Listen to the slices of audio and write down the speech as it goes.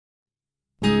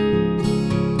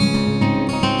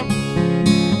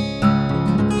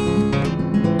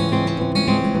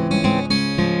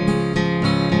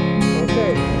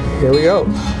here we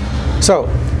go. So,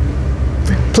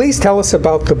 please tell us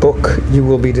about the book you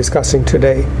will be discussing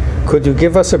today. Could you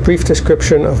give us a brief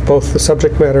description of both the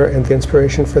subject matter and the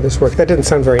inspiration for this work? That didn't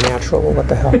sound very natural. What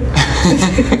the hell?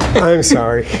 I'm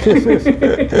sorry.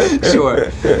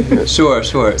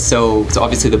 Sure. So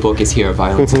obviously the book is here,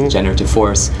 Violence as a Generative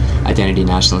Force, Identity,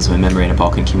 Nationalism, and Memory in a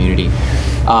Balkan Community.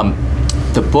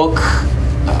 The book,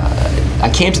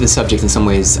 I came to the subject in some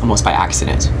ways almost by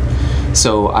accident.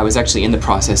 So I was actually in the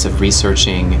process of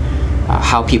researching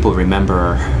how people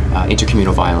remember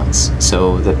intercommunal violence.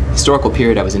 So the historical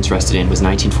period I was interested in was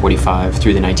 1945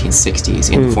 through the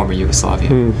 1960s in the former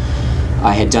Yugoslavia.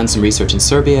 I had done some research in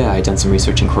Serbia, I had done some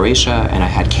research in Croatia, and I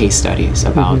had case studies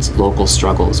about local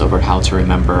struggles over how to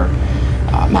remember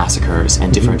massacres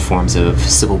and different forms of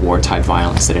civil war type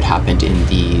violence that had happened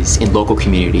in local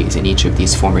communities in each of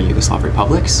these former Yugoslav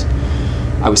republics.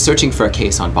 I was searching for a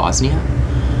case on Bosnia,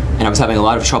 and I was having a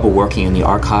lot of trouble working in the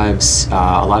archives.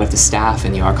 A lot of the staff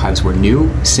in the archives were new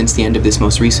since the end of this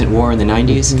most recent war in the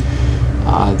 90s.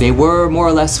 They were more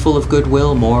or less full of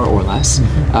goodwill, more or less,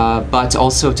 but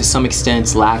also to some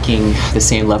extent lacking the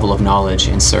same level of knowledge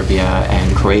in Serbia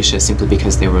and Croatia simply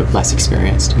because they were less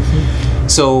experienced.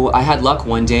 So I had luck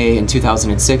one day in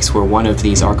 2006 where one of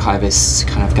these archivists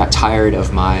kind of got tired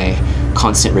of my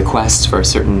constant requests for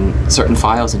certain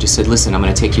files and just said, listen, I'm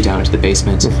going to take you down into the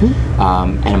basement and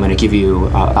I'm going to give you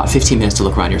about 15 minutes to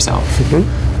look around yourself.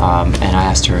 And I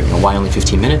asked her, why only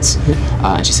 15 minutes?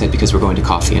 And she said, because we're going to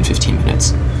coffee in 15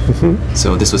 minutes.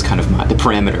 So this was kind of the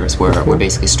parameters were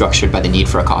basically structured by the need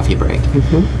for a coffee break.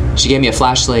 She gave me a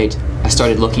flashlight. I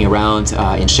started looking around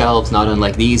in shelves, not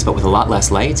unlike these, but with a lot less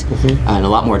light and a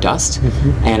lot more dust.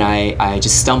 And I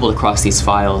just stumbled across these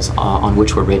files on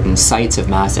which were written sites of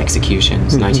mass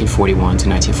executions, 1941 to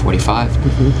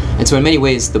 1945. And so in many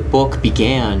ways, the book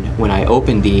began when I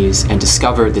opened these and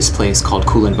discovered this place called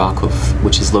Kulen Vakuf,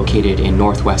 which is located in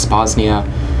northwest Bosnia,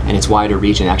 and its wider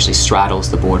region actually straddles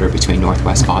the border between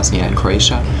northwest Bosnia and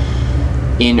Croatia.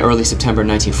 In early September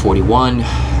 1941,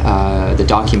 the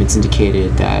documents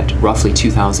indicated that roughly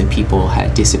 2,000 people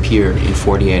had disappeared in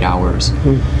 48 hours,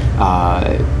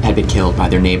 had been killed by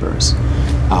their neighbors,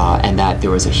 and that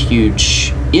there was a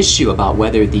huge issue about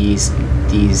whether these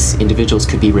individuals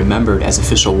could be remembered as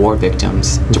official war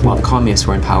victims while the communists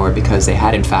were in power, because they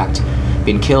had in fact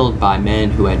been killed by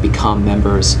men who had become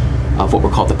members of what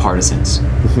were called the partisans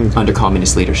under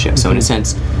communist leadership. So in a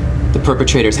sense, the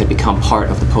perpetrators had become part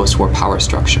of the post-war power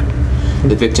structure.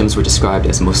 The victims were described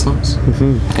as Muslims.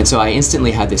 And so I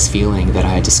instantly had this feeling that I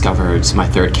had discovered my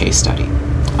third case study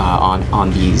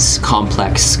on these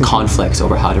complex conflicts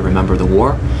over how to remember the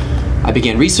war. I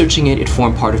began researching it. It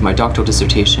formed part of my doctoral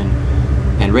dissertation.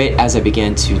 And right as I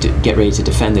began to get ready to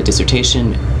defend the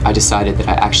dissertation, I decided that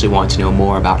I actually wanted to know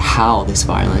more about how this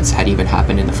violence had even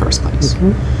happened in the first place.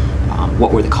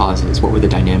 What were the causes? What were the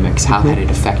dynamics? How had it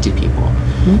affected people?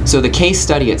 So the case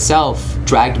study itself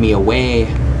dragged me away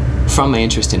from my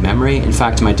interest in memory. In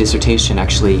fact, my dissertation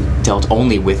actually dealt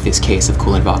only with this case of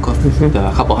Kulen Vakuf.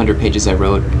 The couple hundred pages I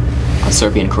wrote on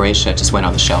Serbia and Croatia just went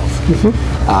on the shelf.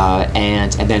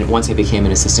 And then once I became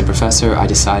an assistant professor, I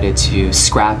decided to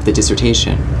scrap the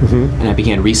dissertation. And I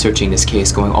began researching this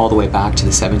case going all the way back to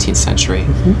the 17th century.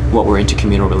 What were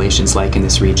intercommunal relations like in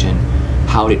this region?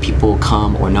 How did people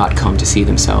come or not come to see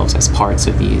themselves as parts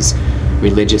of these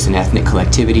religious and ethnic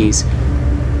collectivities?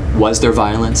 Was there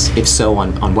violence? If so,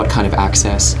 on what kind of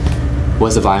access?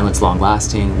 Was the violence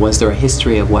long-lasting? Was there a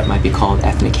history of what might be called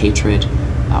ethnic hatred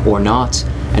or not?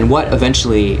 And what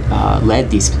eventually led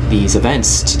these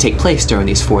events to take place during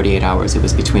these 48 hours? It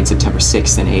was between September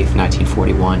 6th and 8th,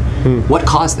 1941. What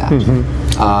caused that?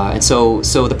 And so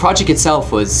the project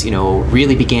itself was,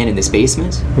 really began in this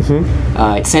basement.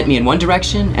 It sent me in one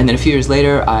direction, and then a few years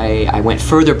later, I went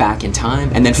further back in time,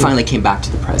 and then finally came back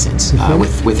to the present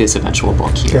with this eventual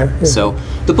book here. So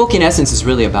the book, in essence, is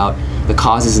really about the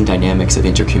causes and dynamics of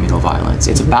intercommunal violence.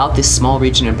 It's about this small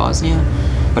region in Bosnia,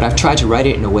 but I've tried to write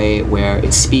it in a way where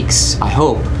it speaks, I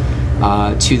hope,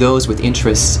 to those with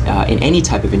interest in any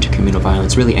type of intercommunal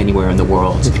violence, really anywhere in the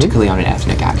world, particularly on an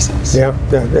ethnic axis. Yeah.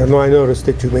 No, I noticed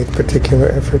that you made particular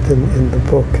effort in the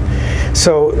book.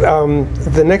 So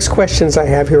the next questions I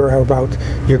have here are about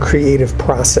your creative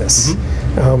process.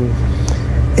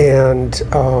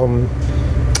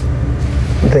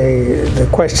 The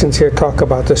questions here talk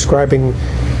about describing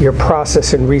your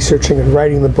process in researching and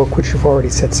writing the book, which you've already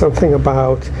said something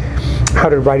about. How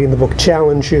did writing the book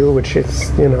challenge you, which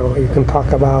is, you can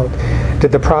talk about.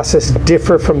 Did the process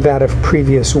differ from that of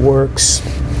previous works?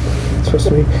 It's supposed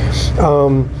to be.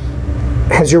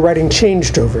 Has your writing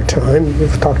changed over time?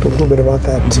 We've talked a little bit about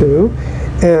that too.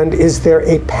 And is there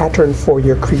a pattern for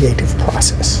your creative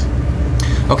process?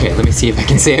 Okay, let me see if I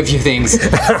can say a few things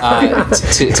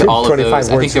to all of those.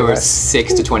 I think there were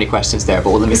 6 to 20 questions there,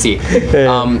 but let me see.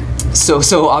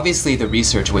 So obviously the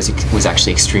research was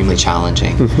actually extremely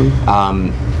challenging.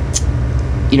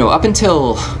 You know, up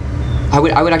until, I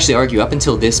would actually argue, up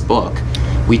until this book,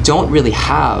 we don't really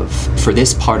have, for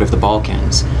this part of the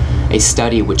Balkans, a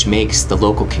study which makes the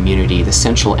local community the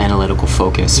central analytical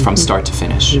focus from start to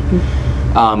finish.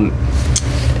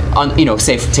 You know,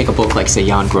 say take a book like, say,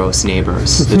 Jan Gross'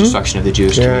 Neighbors, The Destruction of the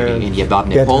Jewish Community in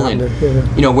Jebabne, Poland.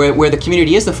 You know, where the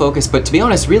community is the focus, but to be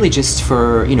honest, really just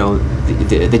for, you know,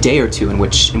 the day or two in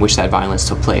which that violence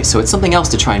took place. So it's something else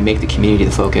to try and make the community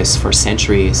the focus for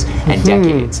centuries and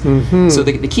decades. So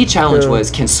the key challenge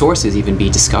was, can sources even be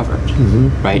discovered?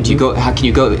 Right? Do you go? How can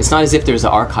you go? It's not as if there's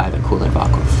an archive in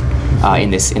Kulenvakov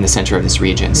in the center of this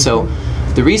region. So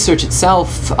the research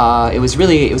itself, it was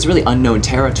really unknown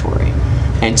territory,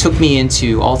 and took me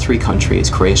into all 3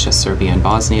 countries, Croatia, Serbia, and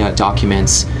Bosnia.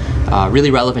 Documents, really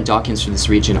relevant documents from this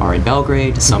region are in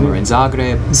Belgrade, some are in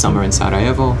Zagreb, some are in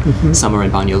Sarajevo, some are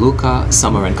in Banja Luka,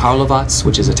 some are in Karlovac,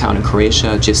 which is a town in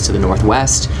Croatia just to the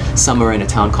northwest, some are in a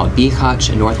town called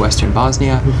Bihać in northwestern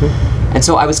Bosnia. And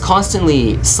so I was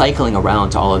constantly cycling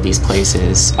around to all of these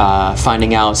places,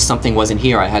 finding out something wasn't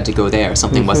here, I had to go there,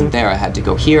 something wasn't there, I had to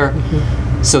go here.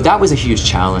 So that was a huge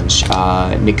challenge,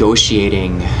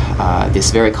 negotiating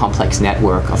this very complex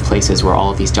network of places where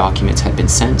all of these documents had been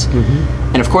sent.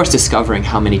 And of course discovering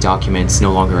how many documents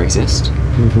no longer exist,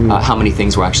 how many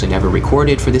things were actually never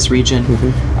recorded for this region.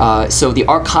 So the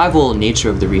archival nature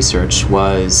of the research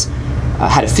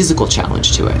had a physical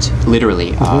challenge to it, literally,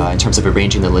 in terms of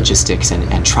arranging the logistics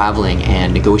and traveling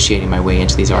and negotiating my way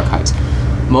into these archives.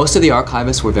 Most of the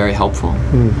archivists were very helpful.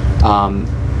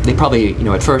 They probably, you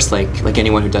know, at first, like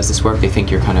anyone who does this work, they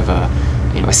think you're kind of a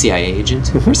CIA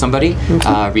agent or somebody,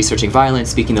 researching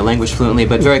violence, speaking the language fluently,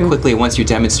 but very quickly, once you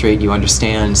demonstrate you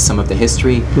understand some of the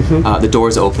history, the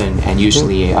doors open, and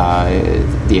usually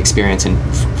the experience, and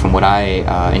from what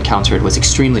I encountered, was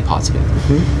extremely positive.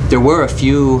 There were a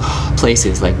few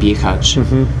places like Bihać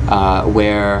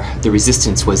where the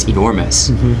resistance was enormous,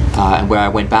 and where I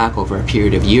went back over a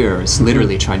period of years,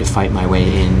 literally trying to fight my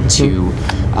way into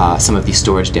some of these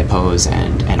storage depots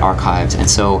and archives. And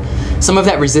so some of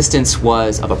that resistance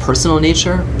was of a personal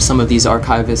nature. Some of these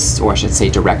archivists, or I should say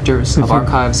directors of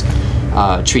archives,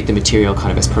 treat the material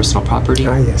kind of as personal property.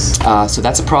 So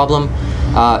that's a problem.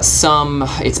 Some,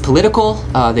 it's political.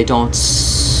 They don't,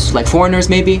 like foreigners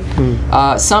maybe.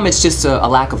 Some, it's just a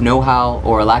lack of know-how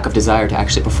or a lack of desire to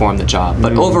actually perform the job.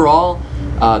 But overall,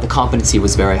 the competency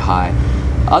was very high.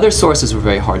 Other sources were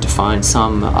very hard to find.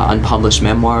 Some unpublished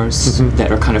memoirs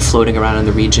that are kind of floating around in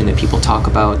the region that people talk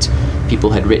about. People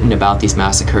had written about these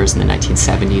massacres in the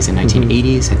 1970s and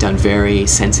 1980s, had done very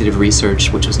sensitive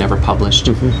research which was never published.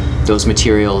 Those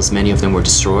materials, many of them were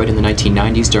destroyed in the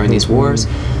 1990s during these wars.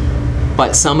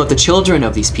 But some of the children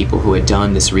of these people who had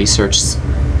done this research,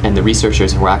 and the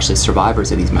researchers who were actually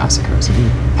survivors of these massacres,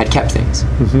 had kept things.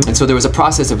 And so there was a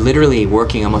process of literally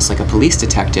working almost like a police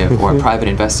detective or a private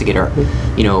investigator,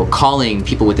 you know, calling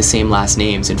people with the same last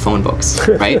names in phone books,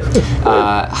 right?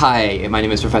 Hi, my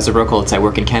name is Professor Bergholz, I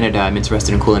work in Canada, I'm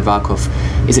interested in Kulenvakov.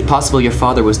 Is it possible your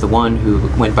father was the one who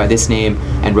went by this name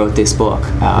and wrote this book?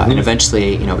 And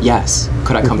eventually, you know, yes,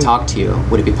 could I come talk to you?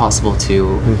 Would it be possible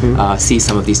to see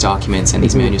some of these documents and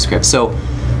these manuscripts? So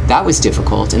that was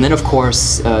difficult. And then, of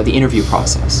course, the interview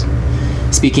process.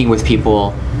 Speaking with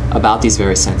people about these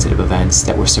very sensitive events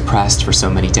that were suppressed for so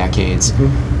many decades,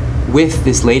 with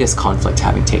this latest conflict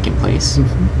having taken place.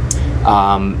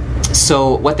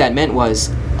 So what that meant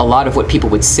was a lot of what people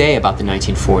would say about the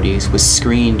 1940s was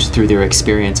screened through their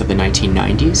experience of the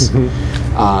 1990s.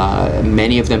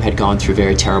 Many of them had gone through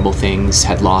very terrible things,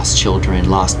 had lost children,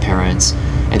 lost parents,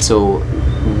 and so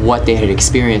what they had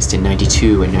experienced in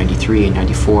 92 and 93 and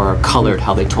 94 colored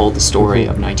how they told the story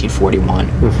of 1941.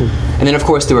 And then of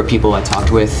course there were people I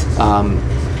talked with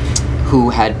who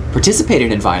had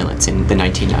participated in violence in the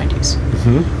 1990s,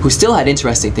 who still had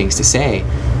interesting things to say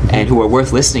and who were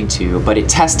worth listening to, but it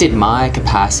tested my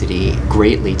capacity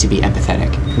greatly to be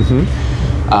empathetic.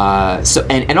 So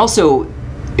and also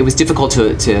it was difficult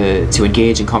to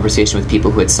engage in conversation with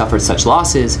people who had suffered such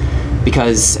losses,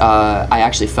 because I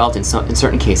actually felt in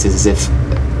certain cases as if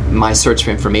my search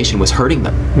for information was hurting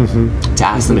them, to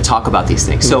ask them to talk about these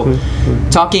things. So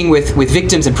talking with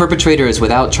victims and perpetrators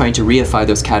without trying to reify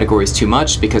those categories too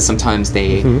much, because sometimes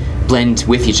they blend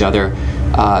with each other,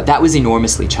 that was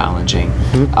enormously challenging.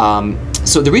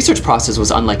 So the research process was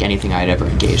unlike anything I had ever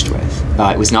engaged with.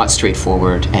 It was not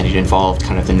straightforward, and it involved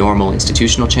kind of the normal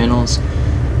institutional channels.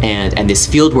 and this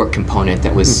fieldwork component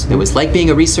that was like being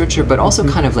a researcher, but also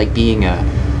kind of like being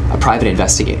a private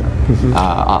investigator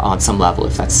on some level,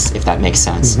 if that makes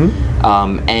sense.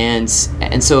 And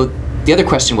so the other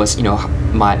question was,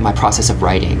 my process of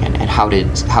writing, and how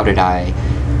did I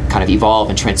kind of evolve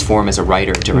and transform as a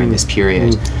writer during this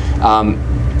period.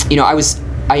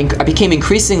 I became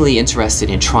increasingly interested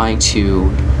in trying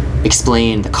to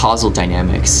explain the causal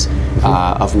dynamics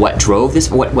of what drove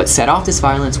this, what set off this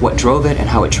violence, what drove it, and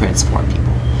how it transformed people.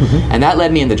 And that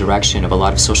led me in the direction of a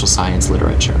lot of social science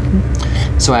literature.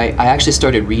 So I actually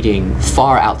started reading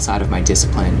far outside of my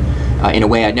discipline in a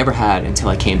way I'd never had until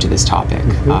I came to this topic.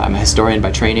 I'm a historian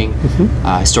by training.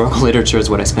 Historical literature is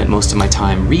what I spent most of my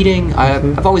time reading.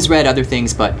 I've always read other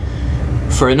things, but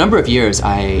for a number of years,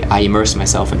 I immersed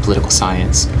myself in political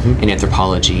science, in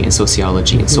anthropology, in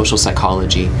sociology, in social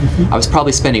psychology. I was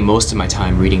probably spending most of my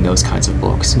time reading those kinds of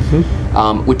books,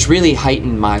 which really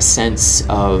heightened my sense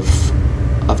of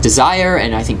desire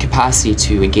and, I think, capacity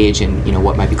to engage in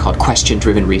what might be called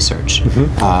question-driven research,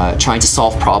 trying to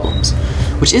solve problems,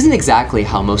 which isn't exactly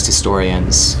how most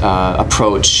historians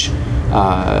approach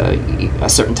a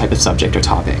certain type of subject or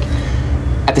topic.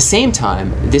 At the same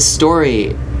time, this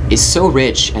story is so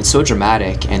rich and so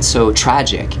dramatic and so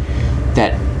tragic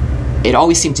that it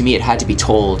always seemed to me it had to be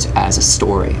told as a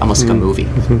story, almost like a movie.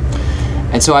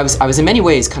 And so I was in many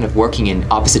ways kind of working in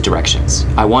opposite directions.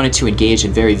 I wanted to engage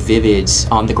in very vivid,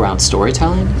 on-the-ground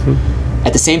storytelling.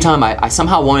 At the same time, I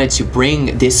somehow wanted to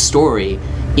bring this story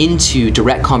into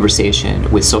direct conversation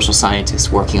with social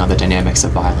scientists working on the dynamics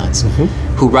of violence,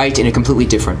 who write in a completely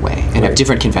different way and have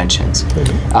different conventions.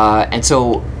 And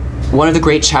so one of the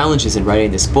great challenges in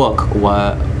writing this book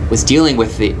was dealing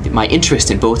with my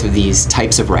interest in both of these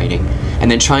types of writing,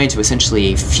 and then trying to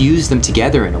essentially fuse them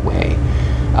together in a way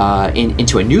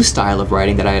into a new style of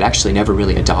writing that I had actually never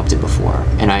really adopted before.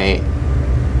 And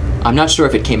I'm not sure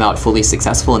if it came out fully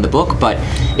successful in the book, but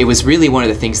it was really one of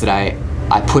the things that I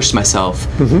pushed myself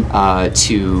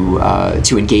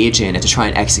to engage in and to try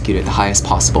and execute at the highest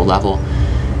possible level.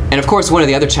 And of course, one of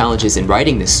the other challenges in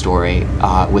writing this story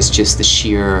was just the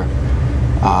sheer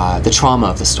the trauma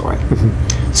of the story.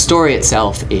 The story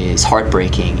itself is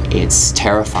heartbreaking. It's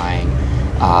terrifying.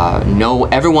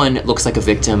 Everyone looks like a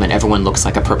victim and everyone looks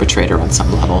like a perpetrator on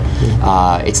some level.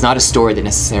 It's not a story that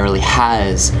necessarily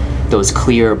has those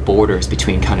clear borders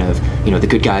between kind of the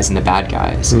good guys and the bad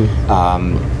guys.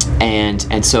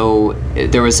 And so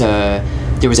there was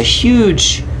a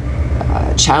huge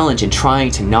challenge in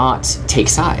trying to not take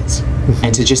sides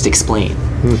and to just explain.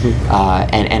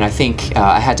 And I think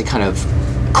I had to kind of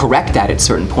correct that at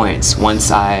certain points once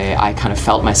I kind of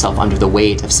felt myself under the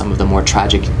weight of some of the more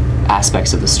tragic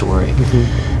aspects of the story.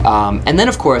 And then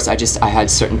of course I had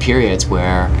certain periods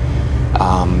where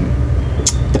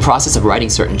the process of writing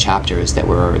certain chapters that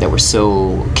were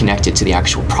so connected to the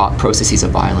actual processes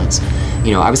of violence,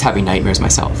 I was having nightmares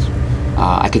myself.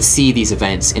 I could see these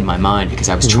events in my mind because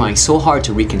I was trying so hard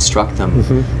to reconstruct them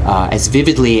as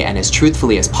vividly and as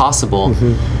truthfully as possible,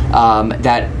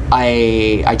 that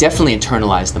I definitely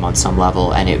internalized them on some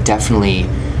level, and it definitely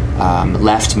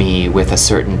left me with a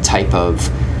certain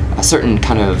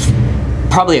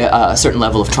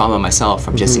level of trauma myself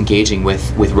from just engaging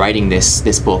with writing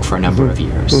this book for a number of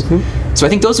years. So I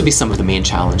think those would be some of the main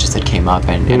challenges that came up,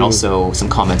 and also some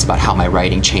comments about how my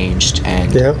writing changed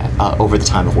and over the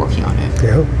time of working on it.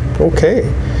 Okay.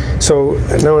 So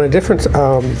now in a different,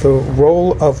 the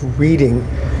role of reading,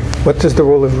 what does the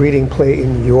role of reading play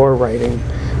in your writing?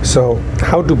 So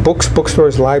how do books,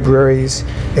 bookstores, libraries,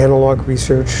 analog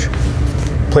research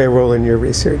play a role in your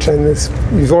research? And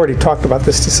you've already talked about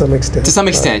this to some extent. To some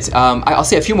extent. I'll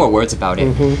say a few more words about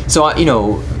it. So,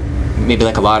 maybe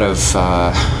like a lot of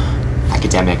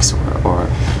academics or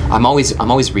I'm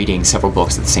always reading several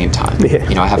books at the same time.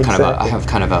 I have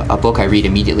kind of a book I read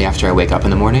immediately after I wake up in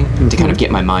the morning to kind of get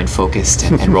my mind focused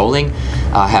and rolling.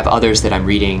 I have others that I'm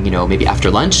reading, maybe after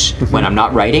lunch when I'm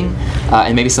not writing,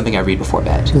 and maybe something I read before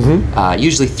bed.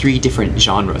 Usually 3 different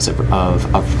genres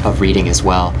of reading as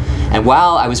well. And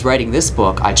while I was writing this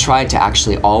book, I tried to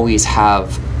actually always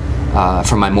have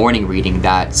for my morning reading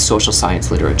that social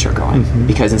science literature going,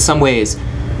 because in some ways,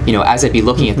 as I'd be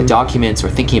looking at the documents or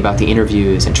thinking about the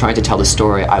interviews and trying to tell the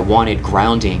story, I wanted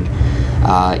grounding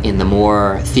in the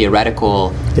more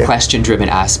theoretical, question-driven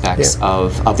aspects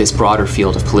of this broader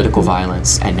field of political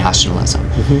violence and nationalism.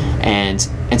 And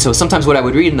so sometimes what I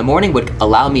would read in the morning would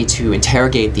allow me to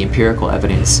interrogate the empirical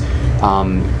evidence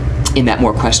in that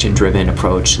more question-driven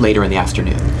approach later in the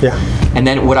afternoon. Yeah. And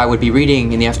then what I would be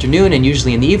reading in the afternoon and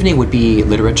usually in the evening would be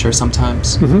literature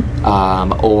sometimes,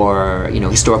 or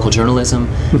historical journalism.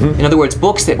 In other words,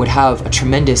 books that would have a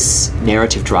tremendous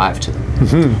narrative drive to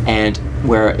them, and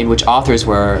in which authors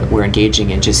were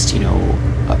engaging in just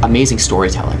amazing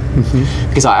storytelling.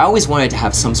 Because I always wanted to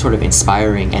have some sort of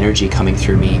inspiring energy coming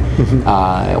through me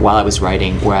while I was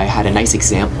writing, where I had a nice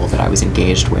example that I was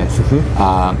engaged with,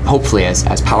 hopefully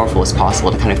as powerful as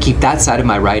possible, to kind of keep that side of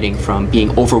my writing from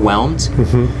being overwhelmed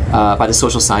by the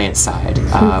social science side,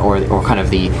 or kind of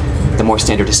the more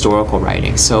standard historical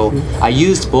writing. So I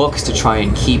used books to try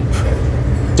and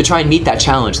meet that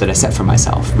challenge that I set for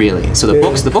myself, really. So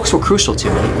the books were crucial to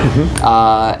me.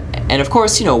 And of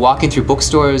course, walking through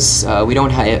bookstores, we don't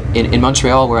have, in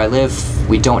Montreal where I live,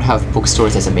 we don't have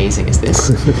bookstores as amazing as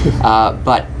this.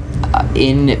 But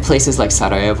in places like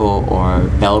Sarajevo or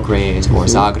Belgrade or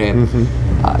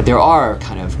Zagreb, there are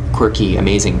kind of quirky,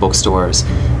 amazing bookstores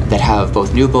that have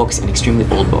both new books and extremely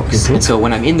old books. And so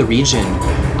when I'm in the region,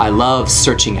 I love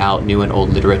searching out new and old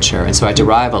literature. And so I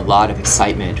derive a lot of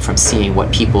excitement from seeing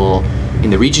what people in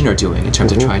the region are doing in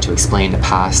terms of trying to explain the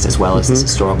past as well as this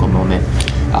historical moment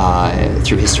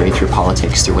through history, through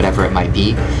politics, through whatever it might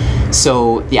be.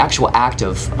 So the actual act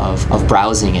of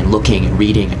browsing and looking and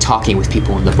reading and talking with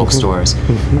people in the bookstores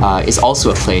is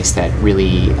also a place that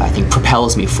really, I think,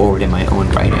 propels me forward in my own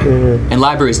writing. And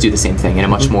libraries do the same thing in a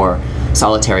much more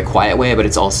solitary, quiet way, but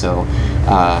it's also,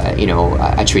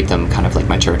 I treat them kind of like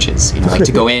my churches, like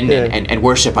to go in and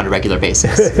worship on a regular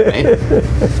basis, right?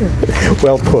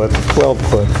 Well put, well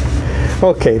put.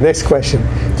 Okay, next question.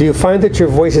 Do you find that your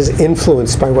voice is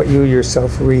influenced by what you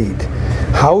yourself read?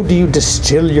 How do you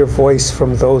distill your voice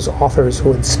from those authors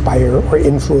who inspire or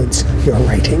influence your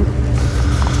writing?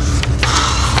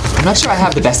 I'm not sure I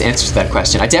have the best answer to that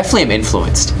question. I definitely am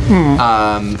influenced.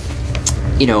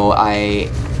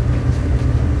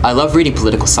 I love reading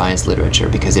political science literature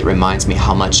because it reminds me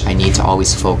how much I need to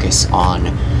always focus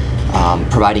on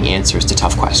providing answers to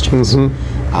tough questions.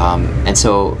 And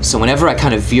so whenever I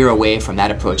kind of veer away from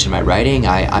that approach in my writing,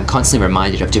 I'm constantly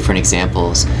reminded of different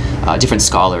examples, different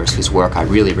scholars whose work I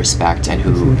really respect and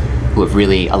who have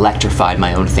really electrified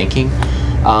my own thinking.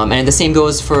 And the same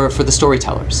goes for the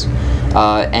storytellers.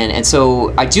 And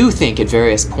so I do think at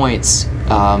various points,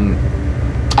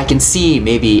 I can see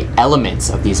maybe elements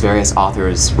of these various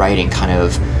authors' writing kind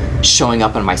of showing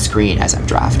up on my screen as I'm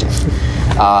drafting.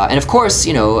 And of course,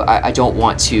 I don't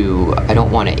want to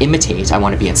imitate. I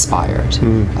want to be inspired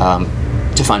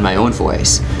to find my own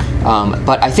voice.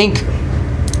 But I think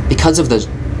because of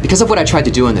what I tried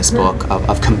to do in this book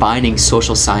of combining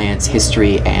social science,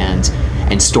 history, and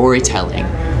storytelling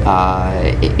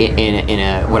in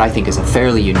a what I think is a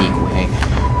fairly unique way.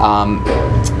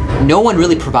 No one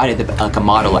really provided a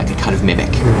model I could kind of mimic,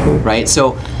 right?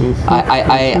 So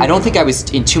I don't think I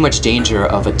was in too much danger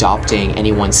of adopting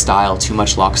any one style too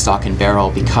much lock, stock, and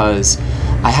barrel, because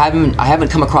I haven't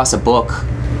come across a book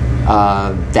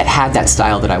that had that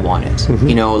style that I wanted.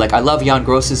 Like I love Jan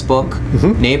Gross's book,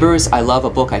 Neighbors. I love a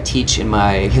book I teach in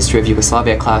my History of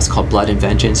Yugoslavia class called Blood and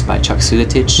Vengeance by Chuck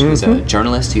Sudetic, who's a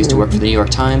journalist who used to work for the New York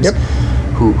Times.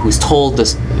 Who's told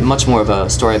this much more of a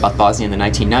story about Bosnia in the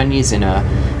 1990s in a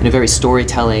very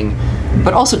storytelling,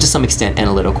 but also to some extent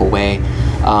analytical way.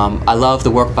 I love the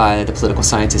work by the political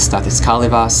scientist Stathis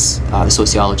Kalivas, the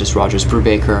sociologist Rogers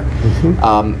Brubaker.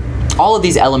 All of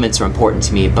these elements are important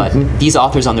to me, but these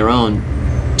authors on their own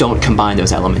don't combine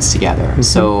those elements together.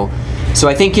 So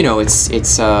I think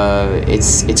it's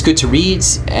good to read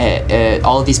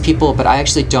all of these people, but I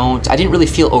didn't really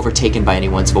feel overtaken by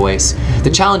anyone's voice.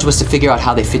 The challenge was to figure out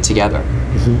how they fit together,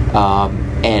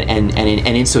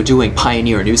 and in so doing,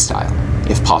 pioneer a new style,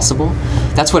 if possible.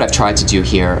 That's what I've tried to do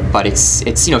here. But it's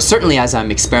certainly as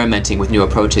I'm experimenting with new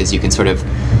approaches, you can sort of,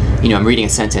 I'm reading a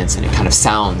sentence and it kind of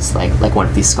sounds like one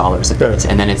of these scholars a bit,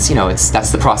 and then that's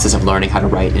the process of learning how to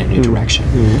write in a new direction.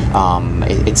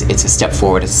 It's a step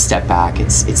forward, it's a step back.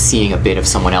 It's seeing a bit of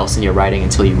someone else in your writing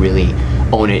until you really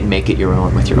own it and make it your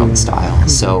own with your own style.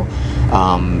 So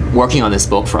working on this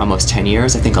book for almost 10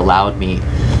 years, I think allowed me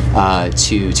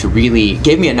to really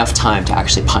gave me enough time to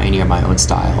actually pioneer my own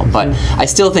style. But I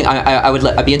still think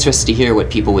I'd be interested to hear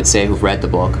what people would say who've read the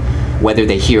book, whether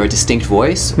they hear a distinct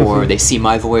voice or they see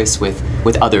my voice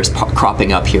with others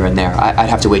cropping up here and there. I'd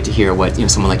have to wait to hear what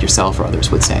someone like yourself or others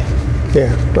would say.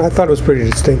 Yeah, I thought it was pretty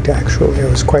distinct, actually. I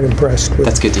was quite impressed with,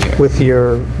 that's good to hear. With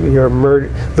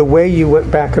the way you went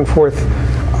back and forth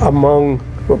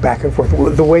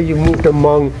the way you moved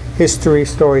among history,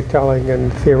 storytelling,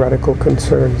 and theoretical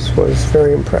concerns was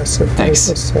very impressive. Thanks.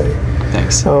 I must say.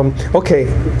 Thanks. Okay,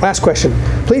 last question.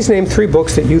 Please name 3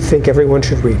 books that you think everyone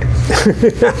should read.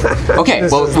 Okay,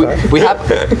 well, we have,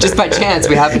 just by chance,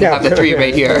 we happen to have the 3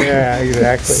 right here. Yeah,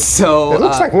 exactly. So it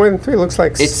looks like more than 3. It looks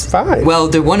like it's 5. Well,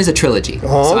 the one is a trilogy.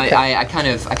 Oh, so okay. I kind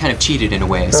of cheated in a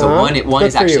way. So one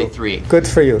is actually 3. Good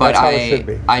for you. But That's how it should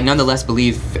be. I nonetheless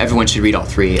believe everyone should read all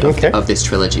 3 of this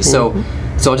trilogy.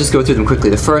 So I'll just go through them quickly.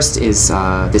 The first is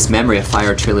this Memory of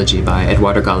Fire trilogy by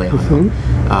Eduardo Galeano,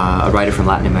 a writer from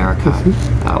Latin America,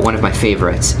 one of my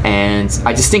favorites. And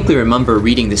I distinctly remember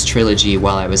reading this trilogy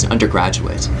while I was an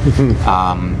undergraduate,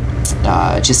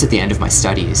 just at the end of my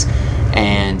studies.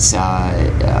 And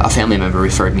a family member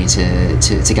referred me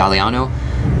to Galeano,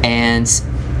 and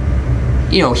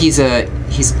he's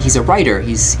a writer.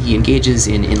 He engages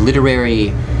in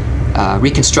literary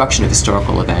reconstruction of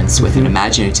historical events with an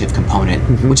imaginative component,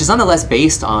 which is nonetheless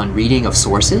based on reading of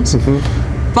sources,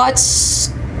 but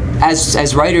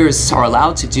as writers are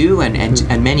allowed to do,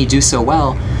 and many do so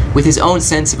well, with his own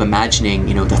sense of imagining,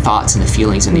 the thoughts and the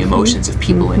feelings and the emotions of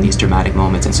people in these dramatic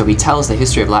moments. And so he tells the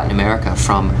history of Latin America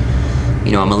from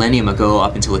a millennium ago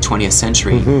up until the 20th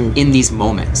century in these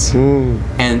moments.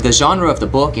 And the genre of the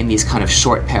book, in these kind of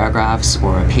short paragraphs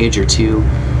or a page or 2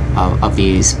 of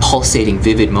these pulsating,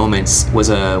 vivid moments, was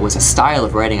a style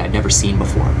of writing I'd never seen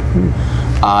before.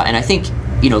 And I think,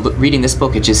 reading this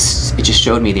book, it just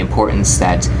showed me the importance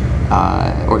that,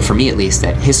 or for me at least,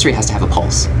 that history has to have a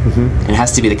pulse. And it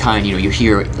has to be the kind, you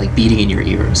hear like beating in your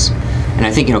ears. And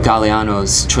I think,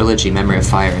 Galeano's trilogy, Memory of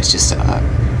Fire, is just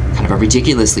kind of a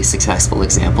ridiculously successful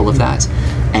example of that,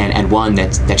 and one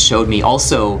that showed me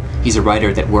also he's a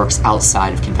writer that works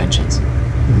outside of conventions,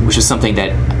 which was something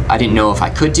that I didn't know if I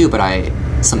could do, but it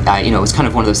was kind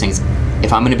of one of those things.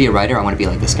 If I'm going to be a writer, I want to be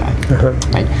like this guy,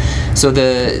 right? So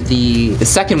the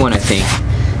second one, I think,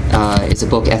 is a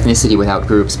book, Ethnicity Without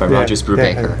Groups by Rogers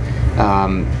Brubaker,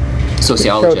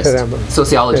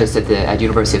 sociologist at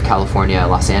University of California,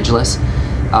 Los Angeles.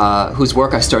 Whose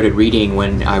work I started reading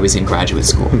when I was in graduate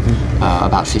school,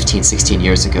 about 15, 16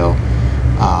 years ago,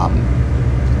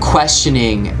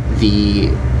 questioning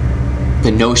the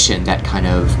notion that kind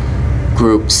of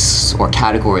groups or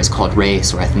categories called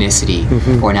race or ethnicity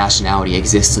or nationality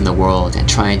exist in the world, and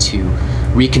trying to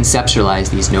reconceptualize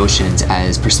these notions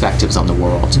as perspectives on the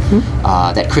world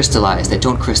that crystallize, that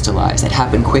don't crystallize, that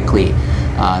happen quickly,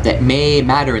 that may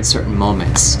matter in certain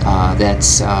moments,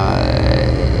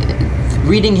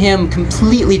 reading him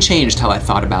completely changed how I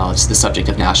thought about the subject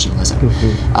of nationalism.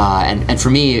 And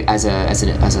for me, as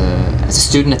a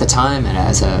student at the time, and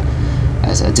as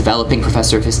a developing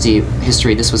professor of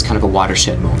history, this was kind of a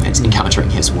watershed moment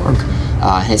encountering his work.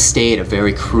 Has stayed a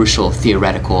very crucial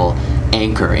theoretical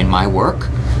anchor in my work.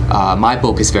 My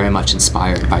book is very much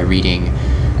inspired by reading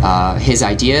his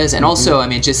ideas, and also,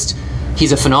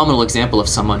 he's a phenomenal example of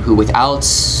someone who,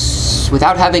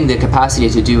 without having the capacity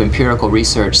to do empirical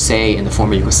research, say in the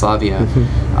former Yugoslavia,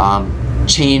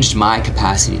 changed my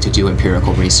capacity to do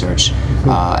empirical research,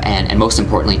 and most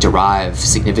importantly, derive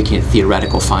significant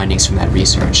theoretical findings from that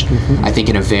research. I think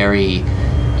in a very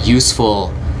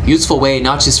useful way,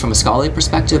 not just from a scholarly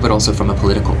perspective, but also from a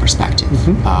political perspective.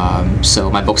 So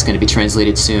my book's going to be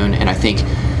translated soon, and I think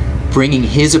bringing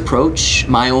his approach,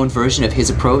 my own version of his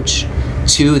approach,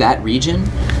 to that region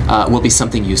will be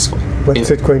something useful.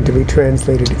 What's it going to be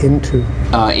translated into?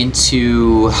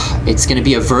 It's going to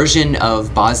be a version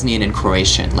of Bosnian and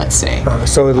Croatian, let's say.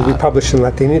 So it'll be published in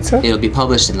Latinica? It'll be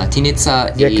published in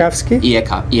Latinica. Ijekavski?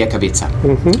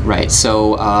 Right.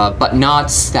 So, but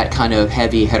not that kind of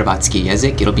heavy Hrvatski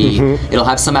jezik. It'll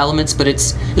have some elements, but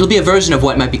it'll be a version of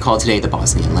what might be called today the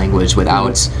Bosnian language,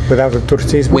 without the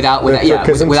Turcism,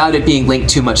 without it being linked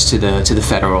too much to the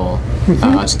federal,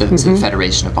 to the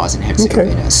Federation of Bosnia and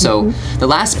Herzegovina. So the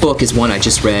last book is one I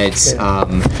just read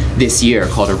this year,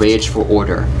 called A Rage for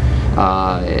Order.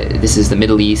 This is The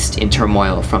Middle East in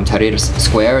Turmoil from Tahrir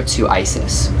Square to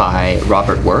ISIS by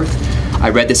Robert Worth. I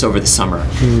read this over the summer.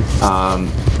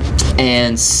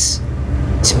 And this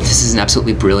is an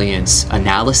absolutely brilliant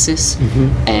analysis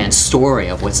and story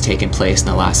of what's taken place in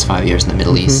the last 5 years in the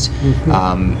Middle East.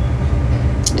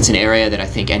 It's an area that I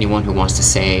think anyone who wants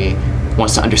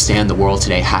to understand the world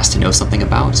today has to know something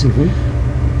about.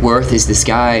 Worth is this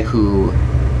guy who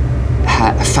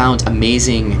found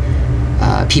amazing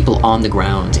people on the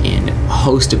ground in a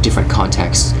host of different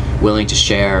contexts, willing to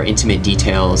share intimate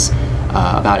details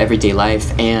about everyday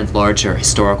life and larger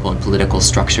historical and political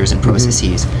structures and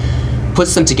processes.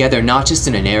 Puts them together not just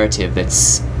in a narrative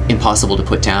that's impossible to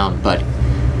put down, but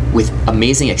with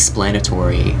amazing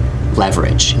explanatory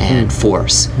leverage and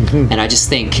force. And I just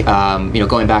think,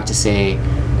 going back to, say,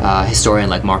 a historian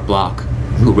like Marc Bloch,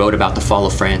 who wrote about the fall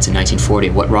of France in 1940,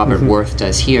 what Robert Worth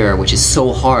does here, which is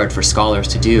so hard for scholars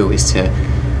to do, is to,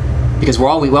 because we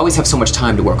always have so much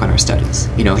time to work on our studies.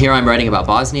 Here I'm writing about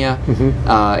Bosnia.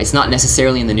 It's not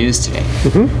necessarily in the news today.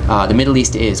 The Middle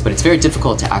East is, but it's very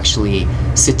difficult to actually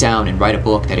sit down and write a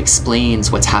book that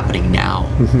explains what's happening now,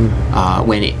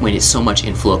 when it's so much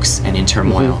in flux and in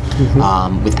turmoil,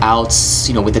 without,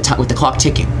 with the clock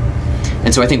ticking.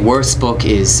 And so I think Worth's book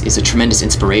is a tremendous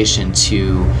inspiration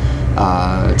to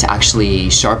actually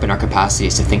sharpen our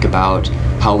capacities to think about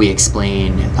how we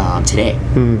explain today,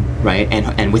 right?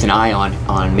 And with an eye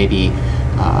on maybe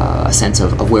a sense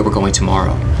of where we're going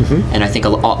tomorrow. And I think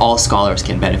all scholars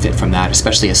can benefit from that,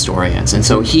 especially historians. And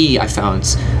so I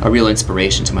found a real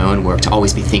inspiration to my own work to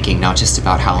always be thinking not just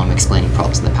about how I'm explaining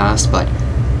problems in the past, but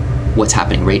what's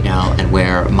happening right now and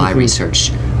where my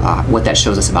research, what that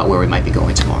shows us about where we might be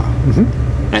going tomorrow.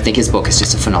 And I think his book is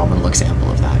just a phenomenal example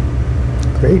of that.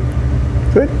 Great.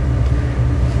 Good.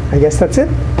 I guess that's it.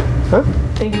 Huh?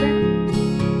 Thank you.